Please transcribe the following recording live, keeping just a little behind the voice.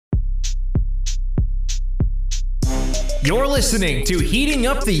You're listening to Heating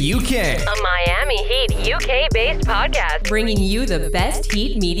Up the UK, a Miami Heat UK-based podcast, bringing you the best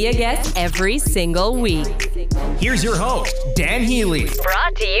Heat media guests every single week. Here's your host, Dan Healy.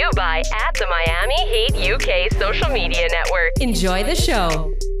 Brought to you by @ the Miami Heat UK social media network. Enjoy the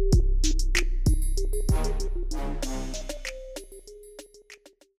show.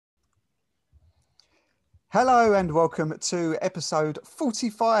 Hello and welcome to episode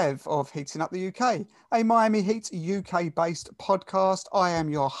 45 of Heating Up the UK, a Miami Heat UK-based podcast. I am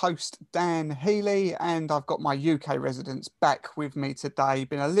your host, Dan Healy, and I've got my UK residents back with me today.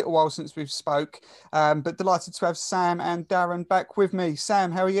 Been a little while since we've spoke, but delighted to have Sam and Darren back with me.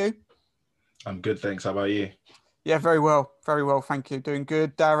 Sam, how are you? I'm good, thanks. How about you? Yeah, very well, thank you. Doing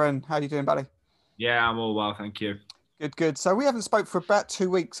good. Darren, how are you doing, buddy? Yeah, I'm all well, thank you. Good. So we haven't spoke for about 2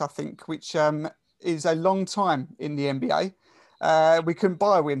 weeks, I think, which is a long time in the NBA. We couldn't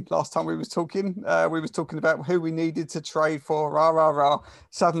buy a win last time we was talking. We was talking about who we needed to trade for,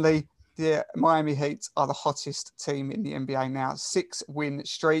 Suddenly, the Miami Heat are the hottest team in the NBA now. 6-win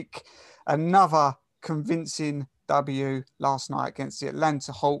streak. Another convincing W last night against the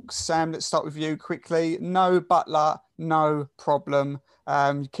Atlanta Hawks. Sam, let's start with you quickly. No Butler, no problem.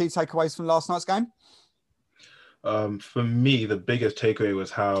 Key takeaways from last night's game? For me, the biggest takeaway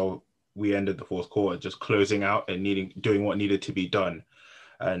was how we ended the fourth quarter, just closing out and doing what needed to be done.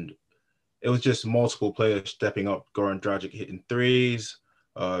 And it was just multiple players stepping up. Goran Dragic hitting threes,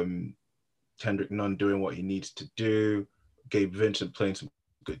 Kendrick Nunn doing what he needs to do, Gabe Vincent playing some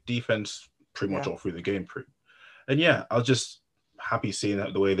good defense pretty much all through the game. And yeah, I was just happy seeing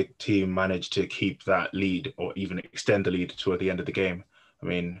that the way the team managed to keep that lead or even extend the lead toward the end of the game. I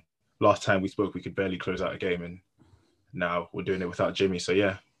mean, last time we spoke, we could barely close out a game, and now we're doing it without Jimmy. So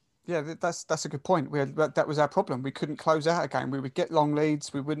yeah. Yeah, that's a good point. That was our problem. We couldn't close out a game. We would get long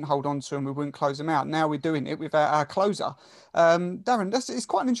leads, we wouldn't hold on to them, we wouldn't close them out. Now we're doing it without our closer. Darren, it's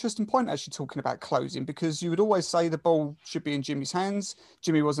quite an interesting point actually talking about closing, because you would always say the ball should be in Jimmy's hands.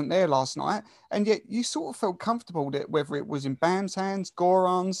 Jimmy wasn't there last night, and yet you sort of felt comfortable that whether it was in Bam's hands,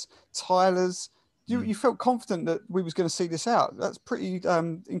 Goran's, Tyler's, you felt confident that we was going to see this out. That's pretty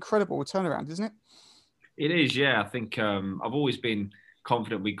incredible turnaround, isn't it? It is, yeah. I think I've always been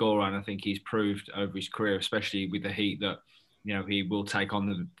confident with Goran. I think he's proved over his career, especially with the Heat, that he will take on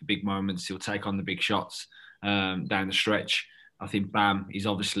the big moments. He'll take on the big shots down the stretch. I think Bam is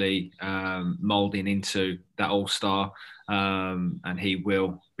obviously moulding into that all-star, and he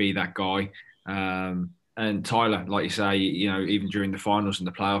will be that guy. And Tyler, like you say, even during the finals and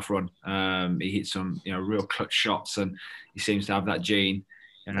the playoff run, he hit some real clutch shots, and he seems to have that gene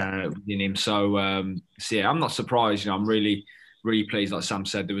within him. So yeah, I'm not surprised. I'm really pleased. Like Sam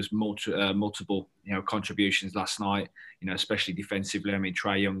said, there was multiple contributions last night, especially defensively. I mean,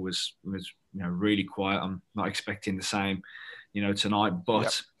 Trae Young was really quiet. I'm not expecting the same tonight,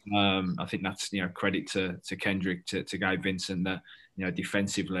 but I think that's credit to Kendrick, to Gabe Vincent, that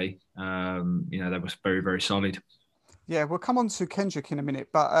defensively they were very, very solid. Yeah, we'll come on to Kendrick in a minute,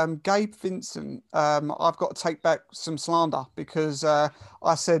 but Gabe Vincent, I've got to take back some slander, because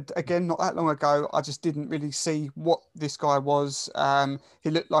I said, again, not that long ago, I just didn't really see what this guy was. He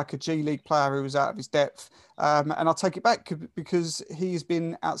looked like a G League player who was out of his depth. And I'll take it back because he's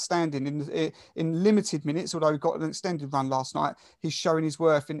been outstanding in limited minutes, although he got an extended run last night. He's showing his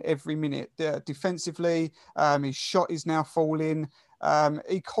worth in every minute. Defensively, his shot is now falling.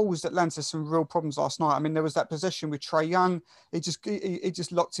 He caused Atlanta some real problems last night. I mean, there was that possession with Trae Young. He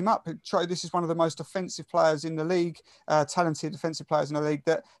just locked him up. This is one of the most offensive players in the league, talented defensive players in the league,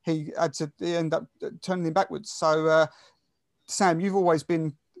 that he had to end up turning him backwards. So, Sam, you've always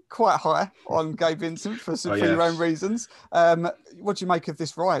been quite high on Gabe Vincent for your own reasons. What do you make of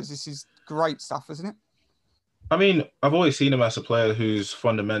this rise? This is great stuff, isn't it? I mean, I've always seen him as a player whose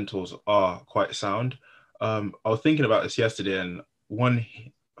fundamentals are quite sound. I was thinking about this yesterday, and one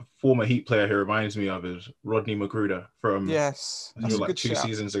former Heat player who reminds me of is Rodney McGruder from like 2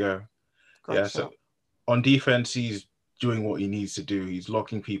 seasons ago. So on defense, he's doing what he needs to do. He's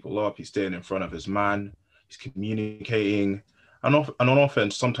locking people up. He's staying in front of his man. He's communicating. And on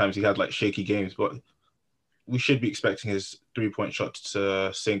offense, sometimes he had like shaky games, but we should be expecting his 3-point shot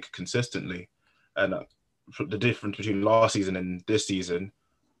to sink consistently. And the difference between last season and this season,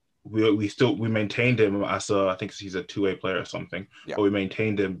 we maintained him as I think he's a two-way player or something, but we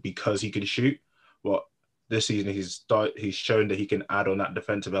maintained him because he could shoot. But this season he's shown that he can add on that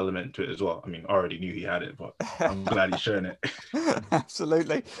defensive element to it as well. I mean, I already knew he had it, but I'm glad he's shown it.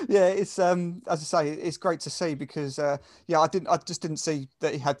 Absolutely. Yeah, it's as I say, it's great to see because I just didn't see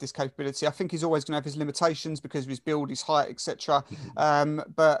that he had this capability. I think he's always going to have his limitations because of his build, his height, etc.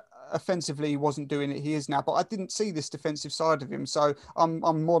 But offensively he wasn't doing it. He is now, but I didn't see this defensive side of him. So I'm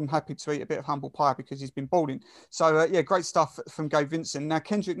more than happy to eat a bit of humble pie because he's been balling. So yeah, great stuff from Gabe Vincent. Now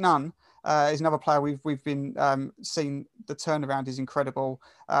Kendrick Nunn is another player we've been seeing. The turnaround is incredible.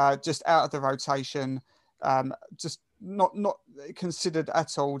 Just out of the rotation, just not considered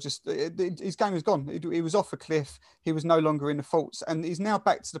at all. Just his game is gone. He was off a cliff. He was no longer in the faults, and he's now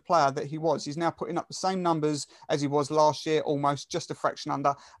back to the player that he was. He's now putting up the same numbers as he was last year, almost just a fraction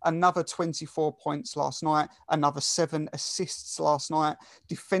under. Another 24 points last night. Another 7 assists last night.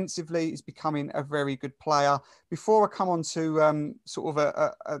 Defensively, he's becoming a very good player. Before I come on to sort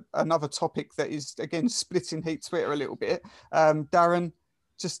of another topic that is again splitting Heat Twitter a little bit, Darren,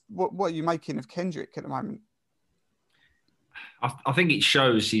 just what are you making of Kendrick at the moment? I think it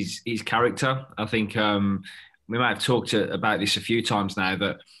shows his character. I think we might have talked about this a few times now,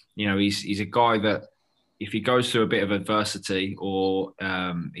 that he's a guy that if he goes through a bit of adversity or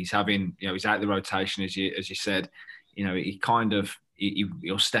he's having he's out of the rotation as you said, he kind of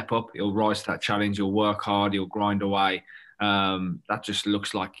he'll step up, he'll rise to that challenge, he'll work hard, he'll grind away. That just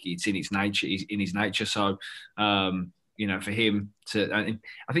looks like it's in his nature. So for him to,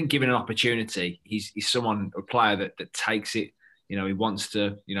 I think given an opportunity, he's a player that takes it. He wants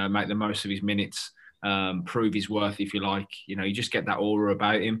to, make the most of his minutes, prove his worth, if you like. You just get that aura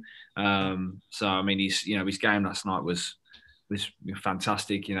about him. So I mean, his game last night was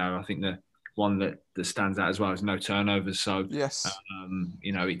fantastic. I think the one that stands out as well is no turnovers. So yes,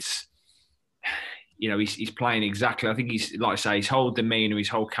 he's playing exactly. I think he's, like I say, his whole demeanour, his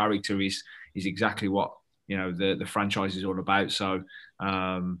whole character is exactly what the franchise is all about. So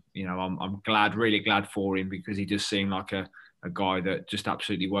I'm really glad for him, because he does seem like a guy that just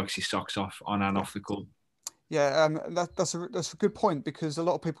absolutely works his socks off on and off the court. Yeah, that's a good point, because a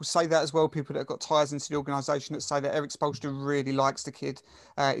lot of people say that as well. People that have got ties into the organisation that say that Erik Spoelstra really likes the kid.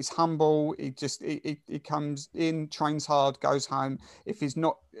 He's humble. He comes in, trains hard, goes home. If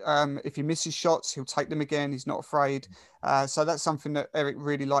he misses shots, he'll take them again. He's not afraid. So that's something that Erik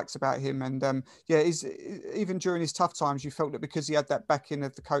really likes about him. And even during his tough times, you felt that because he had that backing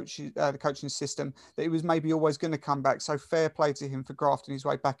of the coaching system, that he was maybe always going to come back. So fair play to him for grafting his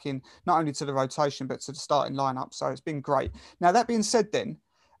way back in, not only to the rotation, but to the starting lineup. So it's been great. Now, that being said then,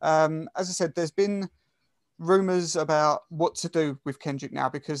 as I said, there's been rumours about what to do with Kendrick now,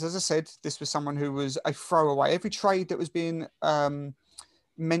 because as I said, this was someone who was a throwaway. Every trade that was being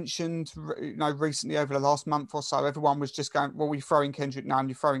mentioned, recently over the last month or so, everyone was just going, well, you're throwing Kendrick Nunn,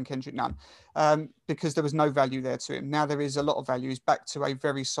 because there was no value there to him. Now there is a lot of value. He's back to a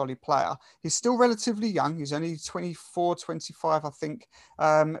very solid player. He's still relatively young. He's only 24, 25, I think.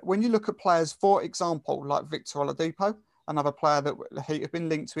 When you look at players, for example, like Victor Oladipo, another player that the Heat have been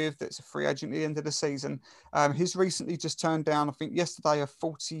linked with, that's a free agent at the end of the season. He's recently just turned down, I think yesterday, a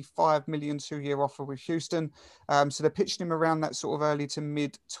 $45 million 2-year offer with Houston. So they're pitching him around that sort of early to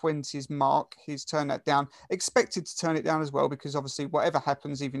mid-20s mark. He's turned that down, expected to turn it down as well, because obviously whatever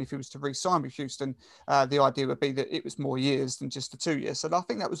happens, even if he was to re-sign with Houston, the idea would be that it was more years than just the 2 years. So I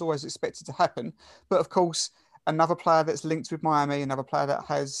think that was always expected to happen. But of course, another player that's linked with Miami, another player that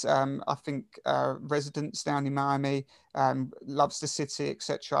has, I think, residence down in Miami, loves the city,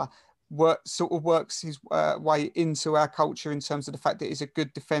 etc. Works his way into our culture in terms of the fact that he's a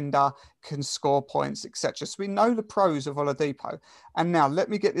good defender, can score points, etc. So we know the pros of Oladipo. And now let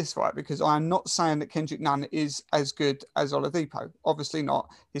me get this right, because I am not saying that Kendrick Nunn is as good as Oladipo. Obviously not.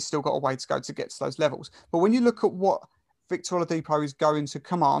 He's still got a way to go to get to those levels. But when you look at what Victor Oladipo is going to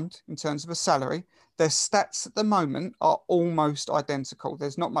command in terms of a salary, their stats at the moment are almost identical.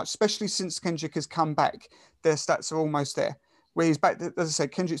 There's not much, especially since Kendrick has come back. Their stats are almost there. Where he's back, as I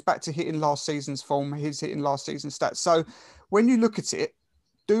said, Kendrick's back to hitting last season's form. He's hitting last season's stats. So when you look at it,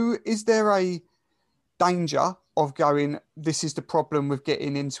 is there a danger of going, this is the problem with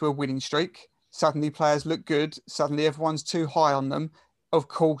getting into a winning streak? Suddenly players look good. Suddenly everyone's too high on them. Of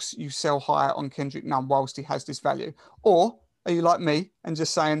course, you sell higher on Kendrick Nunn whilst he has this value. Or are you like me and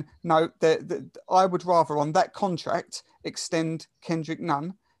just saying, no, I would rather on that contract extend Kendrick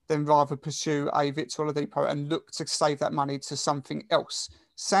Nunn than rather pursue a Victor Oladipo and look to save that money to something else?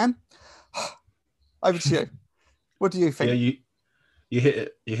 Sam, over to you. What do you think? Yeah, you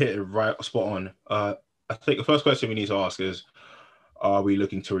hit it right spot on. I think the first question we need to ask is, are we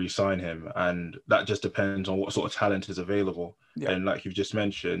looking to re-sign him? And that just depends on what sort of talent is available. Yeah. And like you've just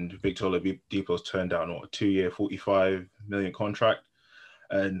mentioned, Victor Oladipo's turned down a 2-year, $45 million contract.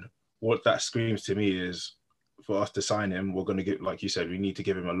 And what that screams to me is, for us to sign him, we're going to get, like you said, we need to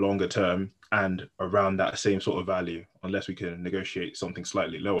give him a longer term and around that same sort of value, unless we can negotiate something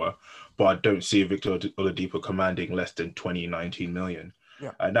slightly lower. But I don't see Victor Oladipo commanding less than 19 million.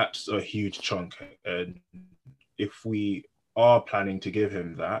 And that's a huge chunk. And if we are planning to give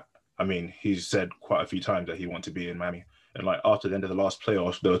him that, I mean, he's said quite a few times that he wants to be in Miami. And like after the end of the last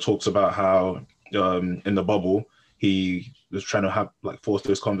playoffs, there were talks about how in the bubble, he was trying to have like force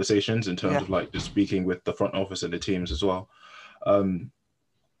those conversations in terms of like just speaking with the front office and the teams as well.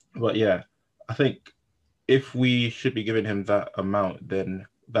 But yeah, I think if we should be giving him that amount, then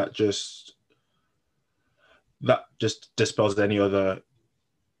that just dispels any other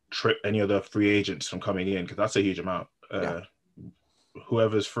free agents from coming in, because that's a huge amount.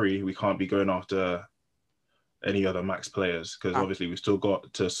 Whoever's free, we can't be going after any other max players, because obviously we've still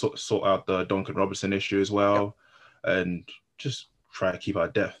got to sort out the Duncan Robinson issue as well, and just try to keep our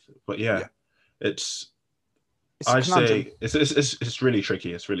depth. But it's really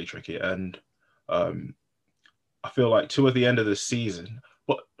tricky. It's really tricky, and I feel like toward the end of the season,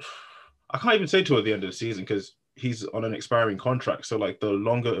 but I can't even say toward the end of the season because he's on an expiring contract. So like the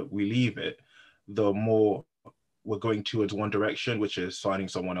longer we leave it, the more we're going towards one direction, which is signing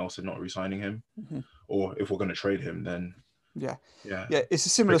someone else and not re-signing him. Or if we're going to trade him, then it's a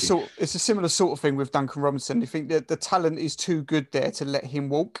similar sort of thing with Duncan Robinson. I think that the talent is too good there to let him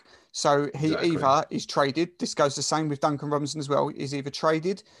walk. So he either is traded. This goes the same with Duncan Robinson as well. He's either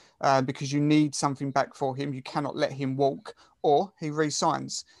traded because you need something back for him. You cannot let him walk, or he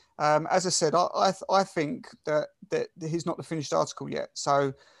re-signs. As I said, I think that he's not the finished article yet.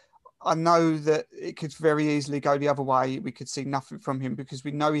 So I know that it could very easily go the other way. We could see nothing from him because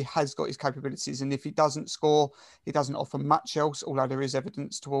we know he has got his capabilities. And if he doesn't score, he doesn't offer much else, although there is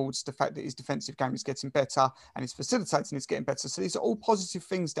evidence towards the fact that his defensive game is getting better and his facilitating is getting better. So these are all positive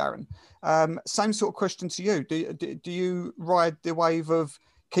things, Darren. Same sort of question to you. Do you ride the wave of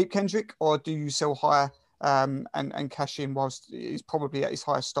keep Kendrick, or do you sell high and cash in whilst he's probably at his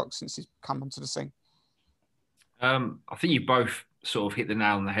highest stock since he's come onto the scene? I think you both sort of hit the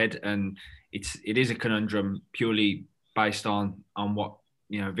nail on the head, and it is a conundrum purely based on what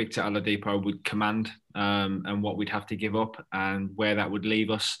Victor Oladipo would command and what we'd have to give up and where that would leave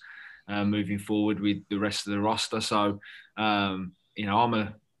us moving forward with the rest of the roster. So I'm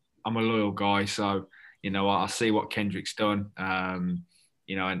a loyal guy, so I see what Kendrick's done. And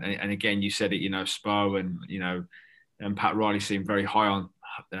again, you said it. Spo and Pat Riley seem very high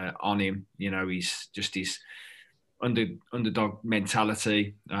on him. He's just his underdog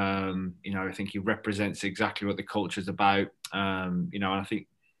mentality. I think he represents exactly what the culture's about. And I think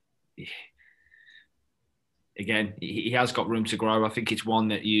again, he has got room to grow. I think it's one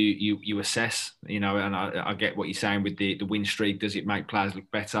that you assess. And I get what you're saying with the win streak. Does it make players look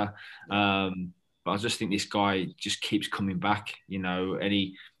better? But I just think this guy just keeps coming back.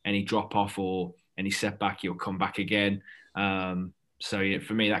 Any drop off or any setback, he'll come back again. So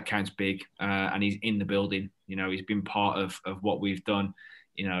for me, that counts big. And he's in the building. He's been part of what we've done,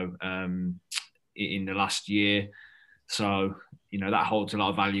 in the last year. So, that holds a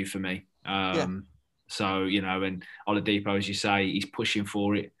lot of value for me. So, and Oladipo, as you say, he's pushing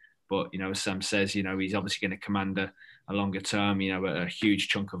for it. But, as Sam says, he's obviously going to command a longer term, a huge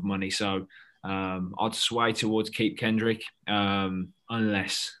chunk of money. So I'd sway towards keep Kendrick,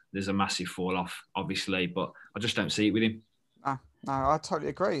 unless there's a massive fall off, obviously. But I just don't see it with him. No, I totally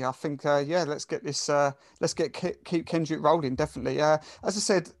agree. I think, let's get this, keep Kendrick rolling, definitely. As I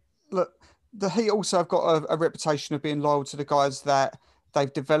said, look, the Heat also have got a reputation of being loyal to the guys that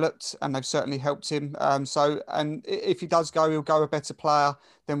they've developed, and they've certainly helped him. And if he does go, he'll go a better player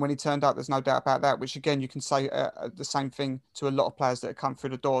than when he turned up. There's no doubt about that, which again, you can say the same thing to a lot of players that have come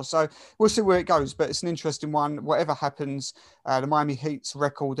through the door. So we'll see where it goes, but it's an interesting one. Whatever happens, the Miami Heat's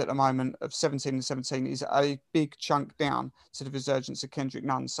record at the moment of 17-17 is a big chunk down to the resurgence of Kendrick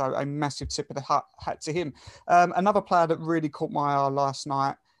Nunn. So a massive tip of the hat to him. Another player that really caught my eye last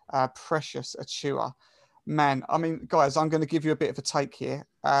night, Precious Achiuwa. Man, I mean, guys, I'm going to give you a bit of a take here.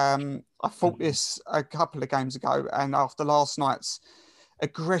 I thought this a couple of games ago, and after last night's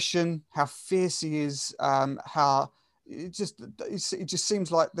aggression, how fierce he is, how it just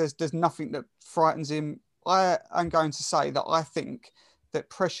seems like there's nothing that frightens him. I am going to say that I think that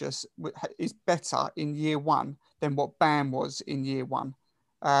Precious is better in year one than what Bam was in year one.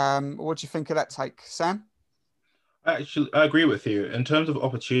 What do you think of that take, Sam? Actually, I agree with you. In terms of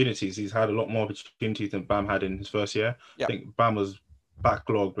opportunities, he's had a lot more opportunities than Bam had in his first year. Yep. I think Bam was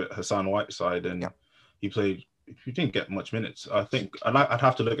backlogged with Hassan Whiteside, and he didn't get much minutes. I think I'd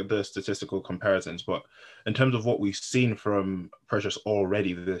have to look at the statistical comparisons, but in terms of what we've seen from Precious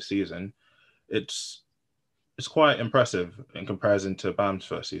already this season, it's quite impressive in comparison to Bam's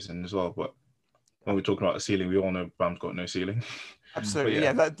first season as well. But when we're talking about the ceiling, we all know Bam's got no ceiling. Absolutely,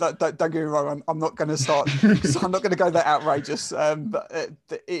 But yeah. Don't get me wrong. I'm not going to start. I'm not going to go that outrageous. But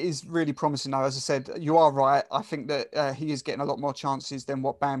it is really promising, though. As I said, you are right. I think that he is getting a lot more chances than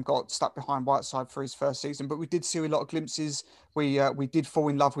what Bam got stuck behind Whiteside for his first season. But we did see a lot of glimpses. We did fall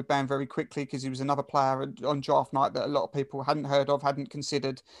in love with Bam very quickly because he was another player on draft night that a lot of people hadn't heard of, hadn't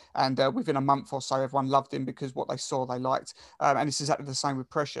considered, and within a month or so, everyone loved him because what they saw they liked. And it's exactly the same with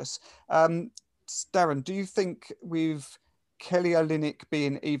Precious. Darren, do you think with Kelly Olynyk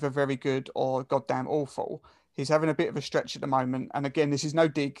being either very good or goddamn awful, he's having a bit of a stretch at the moment? And again, this is no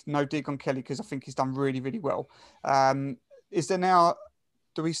dig on Kelly because I think he's done really, really well. Is there now,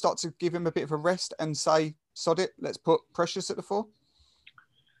 do we start to give him a bit of a rest and say, sod it, let's put Precious at the 4?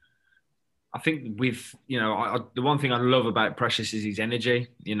 I think with, the one thing I love about Precious is his energy.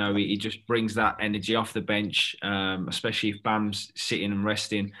 He just brings that energy off the bench, especially if Bam's sitting and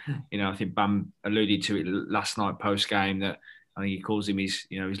resting. I think Bam alluded to it last night post-game that I think he calls him his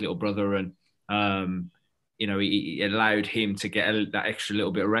little brother. And, he allowed him to get that extra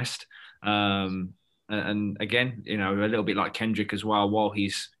little bit of rest. And again, a little bit like Kendrick as well, while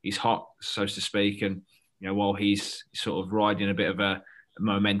he's hot, so to speak, and, while he's sort of riding a bit of a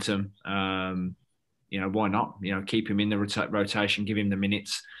momentum, why not? Keep him in the rotation, give him the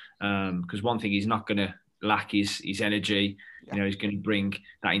minutes. Because one thing he's not going to lack is his energy. Yeah. He's going to bring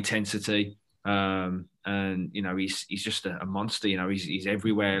that intensity. And he's just a monster. He's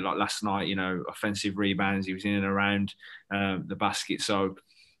everywhere. Like last night, offensive rebounds, he was in and around the basket. So,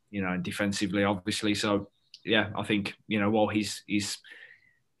 and defensively, obviously. So, yeah, I think while he's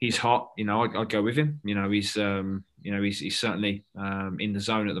hot, I'd go with him. He's certainly in the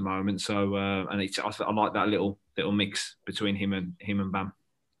zone at the moment. So, and I like that little mix between him and Bam.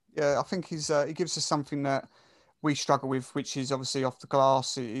 Yeah, I think he gives us something that we struggle with, which is obviously off the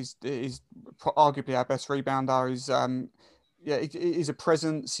glass. He's arguably our best rebounder. He's a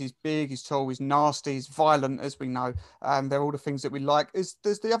presence. He's big. He's tall. He's nasty. He's violent, as we know. They're all the things that we like.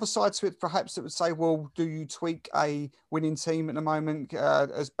 There's the other side to it, perhaps, that would say, well, do you tweak a winning team at the moment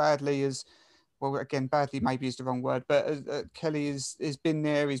as badly as? Well, again, badly maybe is the wrong word, but Kelly has been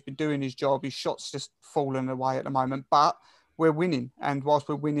there. He's been doing his job. His shot's just fallen away at the moment, but we're winning. And whilst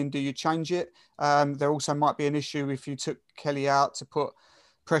we're winning, do you change it? There also might be an issue if you took Kelly out to put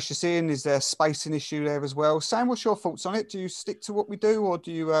Precious in. Is there a spacing issue there as well? Sam, what's your thoughts on it? Do you stick to what we do, or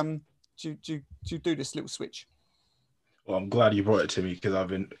do you do this little switch? Well, I'm glad you brought it to me because I've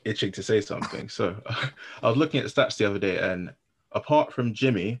been itching to say something. So I was looking at stats the other day, and apart from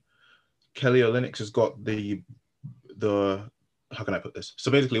Jimmy, Kelly Olynyk has got the how can I put this?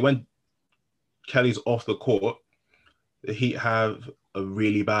 So basically, when Kelly's off the court, the Heat have a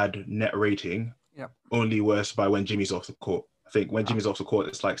really bad net rating. Yep. Only worse by when Jimmy's off the court. I think when Jimmy's off the court,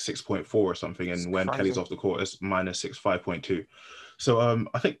 it's like 6.4 or something, and when Kelly's off the court, it's -6, 5.2. So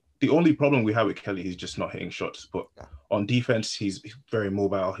I think the only problem we have with Kelly is just not hitting shots. But on defense, he's very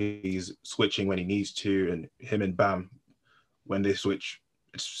mobile. He's switching when he needs to, and him and Bam, when they switch,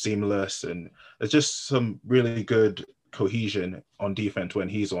 it's seamless, and there's just some really good cohesion on defense when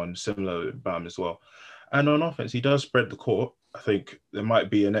he's on, similar with Bam as well. And on offense, he does spread the court. I think there might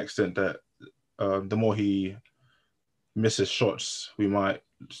be an extent that the more he misses shots, we might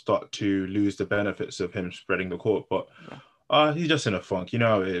start to lose the benefits of him spreading the court. But he's just in a funk. You know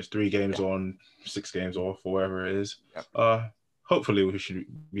how it is. 3 games on, 6 games off, or whatever it is. Hopefully, we should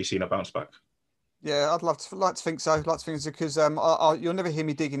be seeing a bounce back. Yeah, I'd like to think so. Because you'll never hear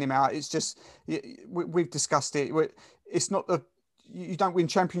me digging him out. It's just we've discussed it. It's not you don't win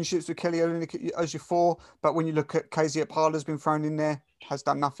championships with Kelly Olynyk as your 4, but when you look at KZ Okpala's been thrown in there, has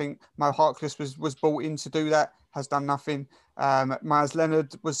done nothing. Mo Harkless was brought in to do that, has done nothing. Myers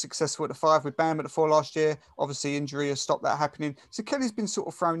Leonard was successful at the 5 with Bam at the 4 last year. Obviously, injury has stopped that happening. So Kelly's been sort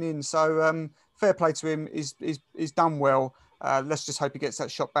of thrown in. So fair play to him. He's done well. Let's just hope he gets that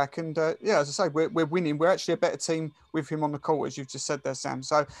shot back. And as I say, we're winning. We're actually a better team with him on the court, as you've just said there, Sam.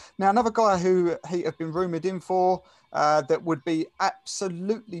 So now another guy who he have been rumoured in for that would be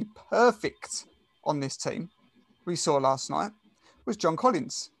absolutely perfect on this team, we saw last night, was John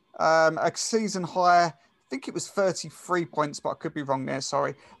Collins. A season high, I think it was 33 points, but I could be wrong there,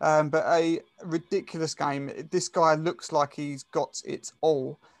 sorry. But a ridiculous game. This guy looks like he's got it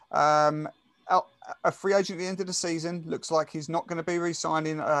all. A free agent at the end of the season, looks like he's not going to be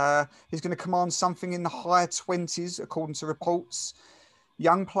re-signing. He's going to command something in the high 20s, according to reports.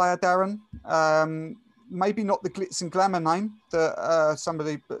 Young player, Darren. Maybe not the glitz and glamour name that some of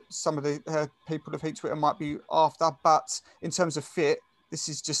the people of Heat Twitter might be after, but in terms of fit, this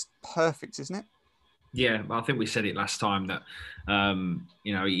is just perfect, isn't it? Yeah, I think we said it last time that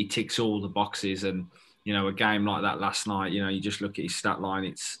he ticks all the boxes, and a game like that last night, you just look at his stat line,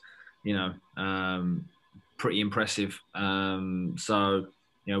 it's, pretty impressive. So,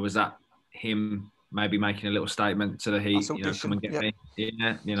 was that him maybe making a little statement to the Heat, come and get me?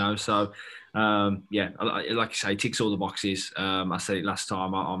 Yeah, so, like you say, ticks all the boxes. I said it last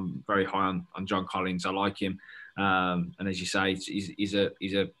time, I'm very high on John Collins. I like him. And as you say, he's a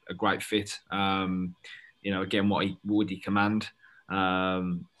great fit. Again, what would he command?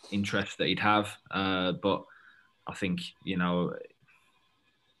 Interest that he'd have, but I think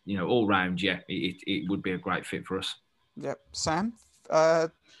all round, it would be a great fit for us. Yep. Sam,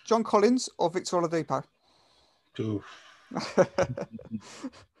 John Collins or Victor Oladipo?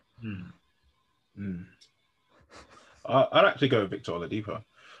 I'd actually go with Victor Oladipo.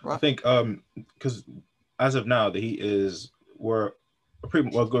 Right. I think because as of now, the Heat we're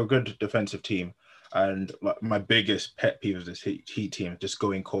a good defensive team. And my biggest pet peeve of this Heat team is just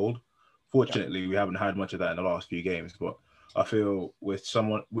going cold. Fortunately, we haven't had much of that in the last few games. But I feel with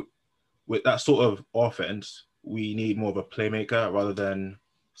that sort of offense, we need more of a playmaker rather than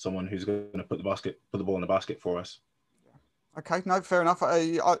someone who's going to put the ball in the basket for us. Okay, no, fair enough.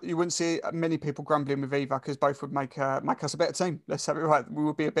 You wouldn't see many people grumbling with either because both would make us a better team. Let's have it right. We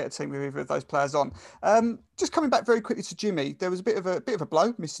would be a better team with either of those players on. Just coming back very quickly to Jimmy, there was a bit of a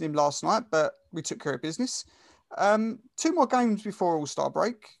blow missing him last night, but we took care of business. 2 more games before All-Star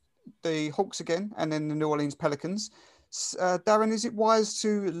break, the Hawks again, and then the New Orleans Pelicans. Darren, is it wise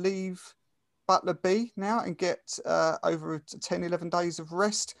to leave Butler be now and get over 10, 11 days of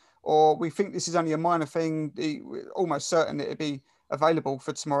rest? Or we think this is only a minor thing, we're almost certain that it'll be available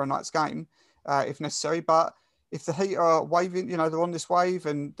for tomorrow night's game if necessary. But if the Heat are waving, they're on this wave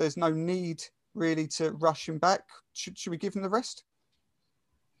and there's no need really to rush him back, should we give him the rest?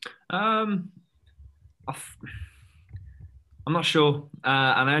 I'm not sure.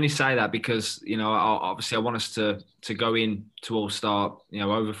 And I only say that because, obviously I want us to go in to All-Star,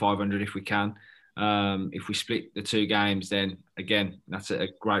 over 500 if we can. If we split the 2 games, then again, that's a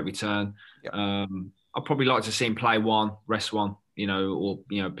great return. Yep. I'd probably like to see him play 1, rest 1, or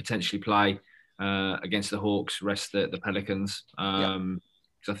potentially play against the Hawks, rest the Pelicans. Because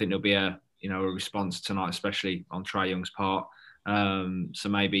I think there'll be a response tonight, especially on Trae Young's part. So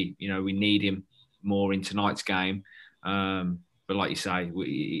maybe we need him more in tonight's game. But like you say,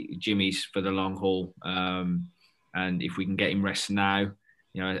 Jimmy's for the long haul, and if we can get him rest now.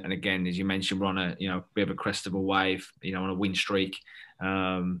 And again, as you mentioned, we're on a bit of a crestable wave, on a win streak.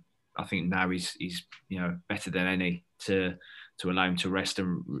 I think now he's better than any to allow him to rest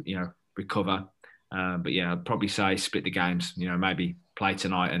and recover. But yeah, I'd probably say split the games. Maybe play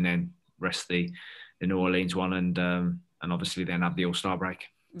tonight and then rest the New Orleans one, and obviously then have the All-Star break.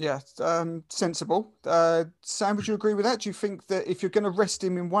 Yeah, sensible. Sam, would you agree with that? Do you think that if you're going to rest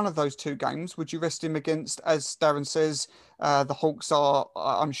him in one of those 2 games, would you rest him against, as Darren says, the Hawks are,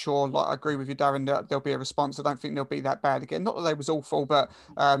 I'm sure, I agree with you, Darren, that there'll be a response. I don't think they'll be that bad again. Not that they was awful, but,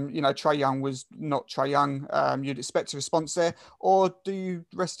 Trae Young was not Trae Young. You'd expect a response there. Or do you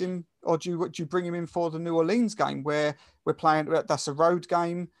rest him, or do you bring him in for the New Orleans game where we're playing, that's a road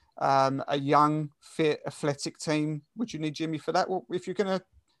game, a young, fit, athletic team? Would you need Jimmy for that? Well, if you're going to,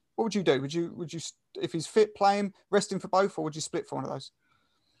 what would you do? Would you, if he's fit, play him, rest him for both, or would you split for one of those?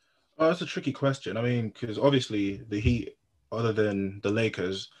 That's a tricky question. I mean, because obviously the Heat, other than the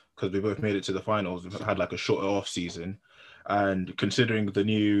Lakers, because we both made it to the finals, we've had like a shorter off season, and considering the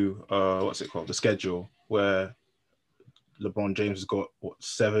new the schedule where LeBron James has got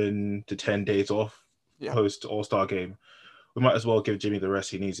 7 to 10 days off post All-Star game, we might as well give Jimmy the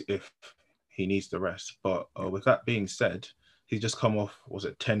rest he needs if he needs the rest. But with that being said, he's just come off,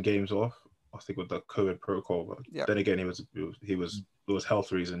 10 games off, I think, with the COVID protocol. But then again, it was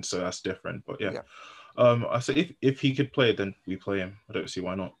health reasons, so that's different. But I say if he could play, then we play him. I don't see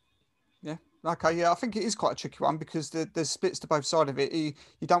why not. Yeah. Okay. Yeah, I think it is quite a tricky one because there's splits to both sides of it. You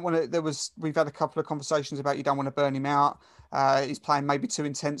don't want to. We've had a couple of conversations about you don't want to burn him out. He's playing maybe too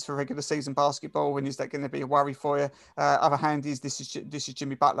intense for regular season basketball, and is that going to be a worry for you? Other hand is this is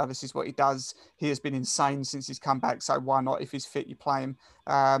Jimmy Butler. This is what he does. He has been insane since he's come back. So why not? If he's fit, you play him.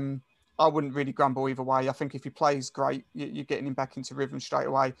 I wouldn't really grumble either way. I think if he plays great, you're getting him back into rhythm straight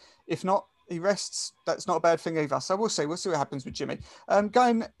away. If not, he rests. That's not a bad thing either. So we'll see. We'll see what happens with Jimmy.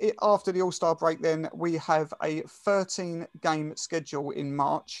 Going after the All-Star break, then we have a 13-game schedule in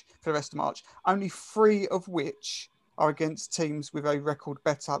March for the rest of March. Only 3 of which are against teams with a record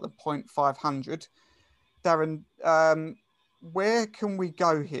better than .500. Darren, where can we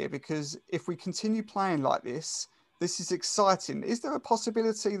go here? Because if we continue playing like this, This is exciting. Is there a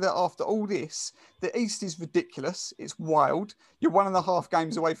possibility that after all this, the East is ridiculous? It's wild. You're 1.5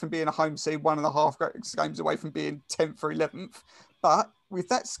 games away from being a home seed, 1.5 games away from being 10th or 11th. But with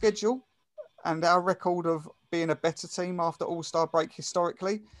that schedule and our record of being a better team after All-Star break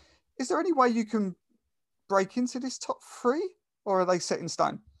historically, is there any way you can break into this top 3, or are they set in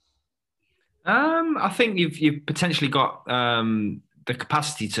stone? I think you've potentially got the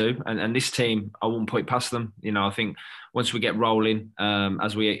capacity to, and this team, I wouldn't put it past them. I think once we get rolling,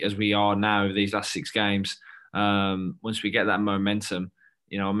 as we are now these last 6 games, once we get that momentum,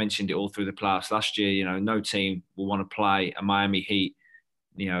 I mentioned it all through the playoffs last year. No team will want to play a Miami Heat,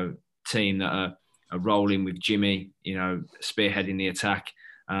 team that are rolling with Jimmy, spearheading the attack,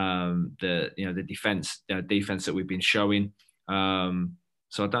 the defense that we've been showing.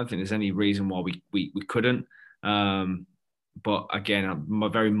 So I don't think there's any reason why we couldn't. But again,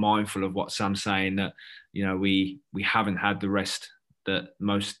 I'm very mindful of what Sam's saying, that we haven't had the rest that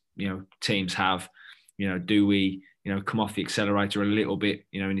most teams have. Do we come off the accelerator a little bit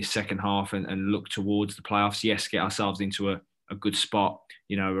in the second half and look towards the playoffs? Yes, get ourselves into a good spot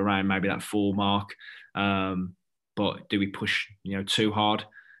around maybe that 4 mark. But do we push too hard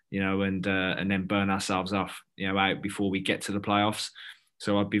and then burn ourselves off out before we get to the playoffs?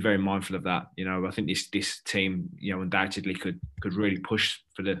 So I'd be very mindful of that. I think this team, undoubtedly could really push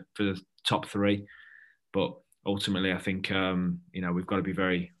for the top 3, but ultimately I think we've got to be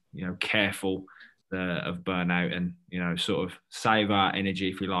very careful of burnout and sort of save our energy,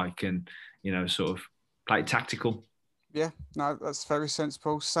 if you like, and sort of play tactical. Yeah, no, that's very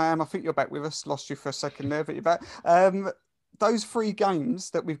sensible. Sam, I think you're back with us. Lost you for a second there, but you're back. Those 3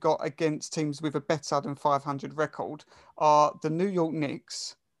 games that we've got against teams with a better than 500 record are the New York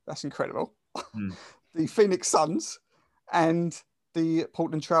Knicks. That's incredible. The Phoenix Suns and the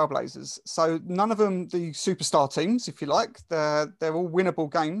Portland Trailblazers. So none of them the superstar teams, if you like. They're all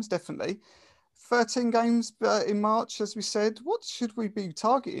winnable games, definitely. 13 games in March, as we said. What should we be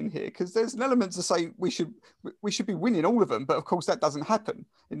targeting here? Because there's an element to say we should be winning all of them, but of course that doesn't happen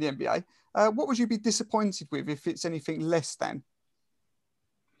in the NBA. What would you be disappointed with if it's anything less than?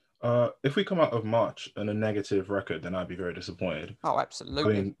 If we come out of March on a negative record, then I'd be very disappointed. Oh,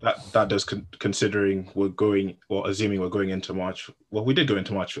 absolutely. I mean, that does considering assuming we're going into March. Well, we did go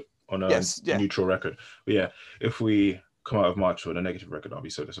into March on a neutral record. But yeah, if we come out of March with a negative record, I'll be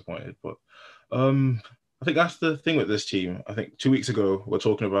so disappointed. But I think that's the thing with this team. I think 2 weeks ago, we're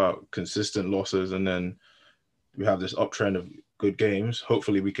talking about consistent losses, and then we have this uptrend of good games.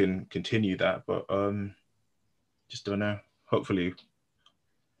 Hopefully we can continue that, but just don't know. Hopefully.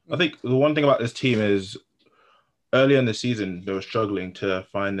 I think the one thing about this team is early in the season, they were struggling to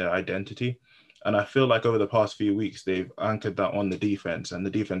find their identity. And I feel like over the past few weeks, they've anchored that on the defense, and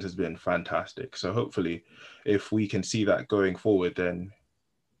the defense has been fantastic. So hopefully, if we can see that going forward, then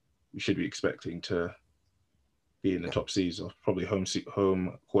we should be expecting to be in the top seeds, or probably home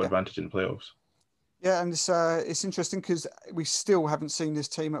court advantage in the playoffs. Yeah, and it's interesting because we still haven't seen this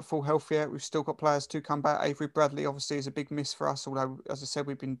team at full health yet. We've still got players to come back. Avery Bradley obviously is a big miss for us, although, as I said,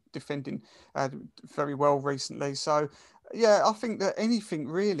 we've been defending very well recently. So, yeah, I think that anything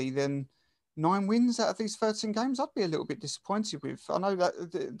really, then 9 wins out of these 13 games, I'd be a little bit disappointed with. I know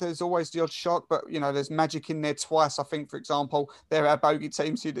that there's always the odd shock, but, there's magic in there twice. I think, for example, they're our bogey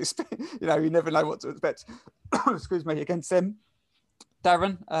teams. You'd expect, you never know what to expect, excuse me, against them.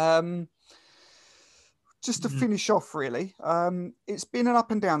 Darren, just to finish off, really, it's been an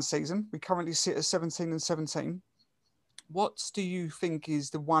up and down season. We currently sit at 17 and 17. What do you think is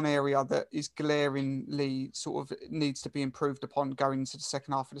the one area that is glaringly sort of needs to be improved upon going into the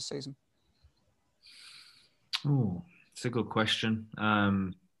second half of the season? Oh, it's a good question. I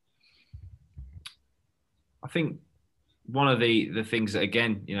think one of the things that,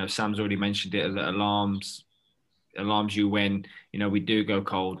 again, Sam's already mentioned it, that alarms you when, we do go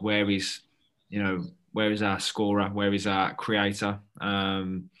cold. Where is our scorer? Where is our creator?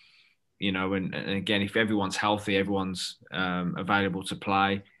 And again, if everyone's healthy, everyone's available to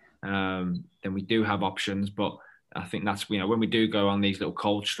play, then we do have options. But I think that's, when we do go on these little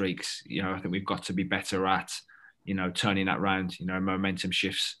cold streaks, I think we've got to be better at, turning that round, momentum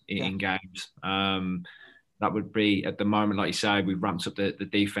shifts in games. That would be, at the moment, like you say, we've ramped up the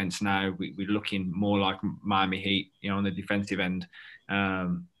defense now. We're looking more like Miami Heat, on the defensive end.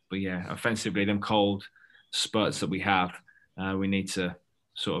 But yeah, offensively, them cold spurts that we have, we need to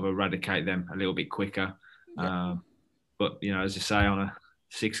sort of eradicate them a little bit quicker. Yeah. But, as you say, on a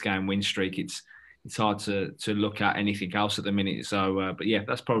 6-game win streak, it's hard to look at anything else at the minute. So, but yeah,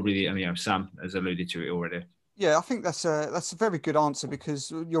 that's probably, Sam has alluded to it already. Yeah, I think that's a very good answer,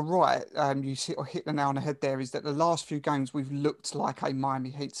 because you're right. You hit the nail on the head there. Is that the last few games we've looked like a Miami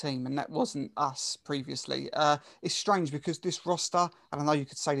Heat team, and that wasn't us previously. It's strange because this roster, and I know you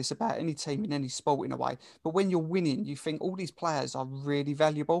could say this about any team in any sport in a way, but when you're winning, you think all these players are really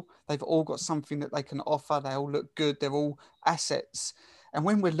valuable. They've all got something that they can offer. They all look good. They're all assets. And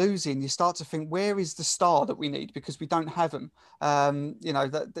when we're losing, you start to think, where is the star that we need? Because we don't have them.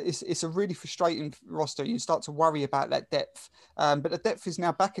 It's a really frustrating roster. You start to worry about that depth. But the depth is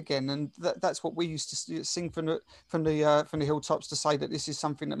now back again, and that's what we used to sing from the hilltops, to say that this is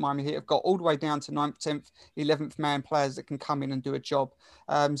something that Miami Heat have got all the way down to 9th, 10th, 11th man players that can come in and do a job.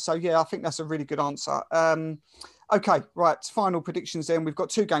 I think that's a really good answer. Okay, right. Final predictions then. We've got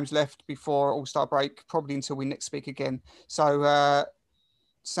 2 games left before All-Star break, probably until we next speak again. So,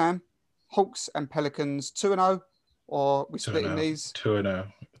 Sam, Hawks and Pelicans 2-0, or we splitting these?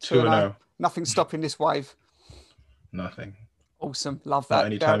 2-0. 2-0. Nothing stopping this wave. Nothing. Awesome, love that. Not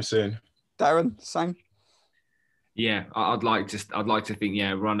anytime soon. Darren, same. Yeah, I'd like to think,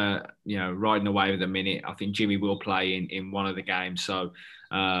 riding away with a minute. I think Jimmy will play in one of the games. So,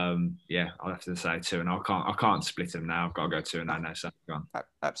 I'll have to say 2, and I can't split them now. I've got to go 2-0 now. So go on.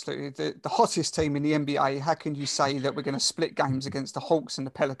 Absolutely, the hottest team in the NBA. How can you say that we're going to split games against the Hawks and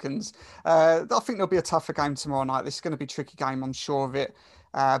the Pelicans? I think there'll be a tougher game tomorrow night. This is going to be a tricky game, I'm sure of it.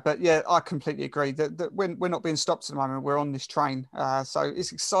 But yeah, I completely agree that we're not being stopped at the moment. We're on this train. So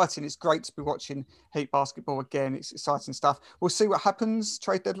it's exciting. It's great to be watching Heat basketball again. It's exciting stuff. We'll see what happens.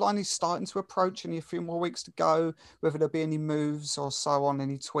 Trade deadline is starting to approach. Only a few more weeks to go, whether there'll be any moves or so on,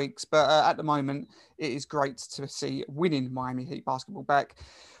 any tweaks. But at the moment, it is great to see winning Miami Heat basketball back.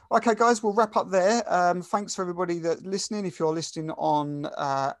 Okay, guys, we'll wrap up there. Thanks for everybody that's listening. If you're listening on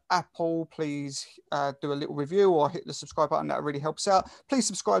Apple, please do a little review or hit the subscribe button. That really helps out. Please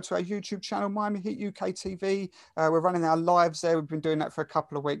subscribe to our YouTube channel, Miami Heat UK TV. We're running our lives there. We've been doing that for a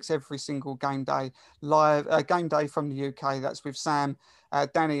couple of weeks, every single game day game day from the UK. That's with Sam,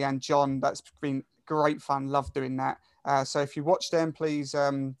 Danny and John. That's been great fun. Love doing that. So if you watch them, please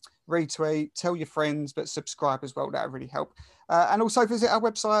retweet, tell your friends, but subscribe as well. That would really help. And also visit our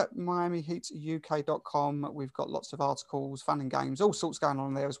website, miamiheatuk.com. We've got lots of articles, fun and games, all sorts going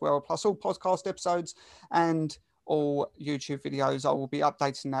on there as well, plus all podcast episodes and all YouTube videos. I will be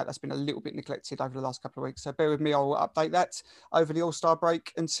updating that. That's been a little bit neglected over the last couple of weeks. So bear with me. I will update that over the All-Star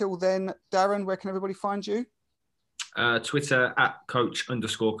break. Until then, Darren, where can everybody find you? Twitter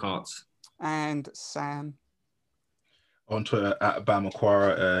 @coach_carts. And Sam? On Twitter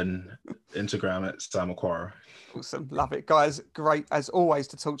 @BamAquara and Instagram @SamAquara. Awesome. Love it. Guys, great as always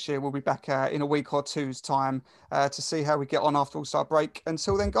to talk to you. We'll be back in a week or two's time to see how we get on after All-Star break.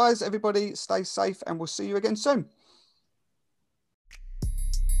 Until then, guys, everybody stay safe and we'll see you again soon.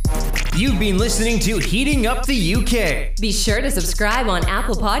 You've been listening to Heating Up the UK. Be sure to subscribe on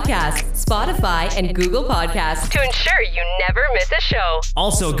Apple Podcasts, Spotify, and Google Podcasts to ensure you never miss a show.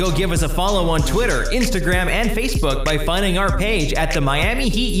 Also, go give us a follow on Twitter, Instagram, and Facebook by finding our page at the Miami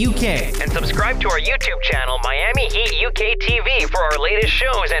Heat UK. And subscribe to our YouTube channel, Miami Heat UK TV, for our latest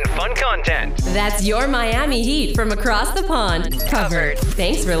shows and fun content. That's your Miami Heat from across the pond covered.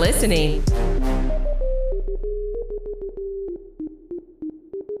 Thanks for listening.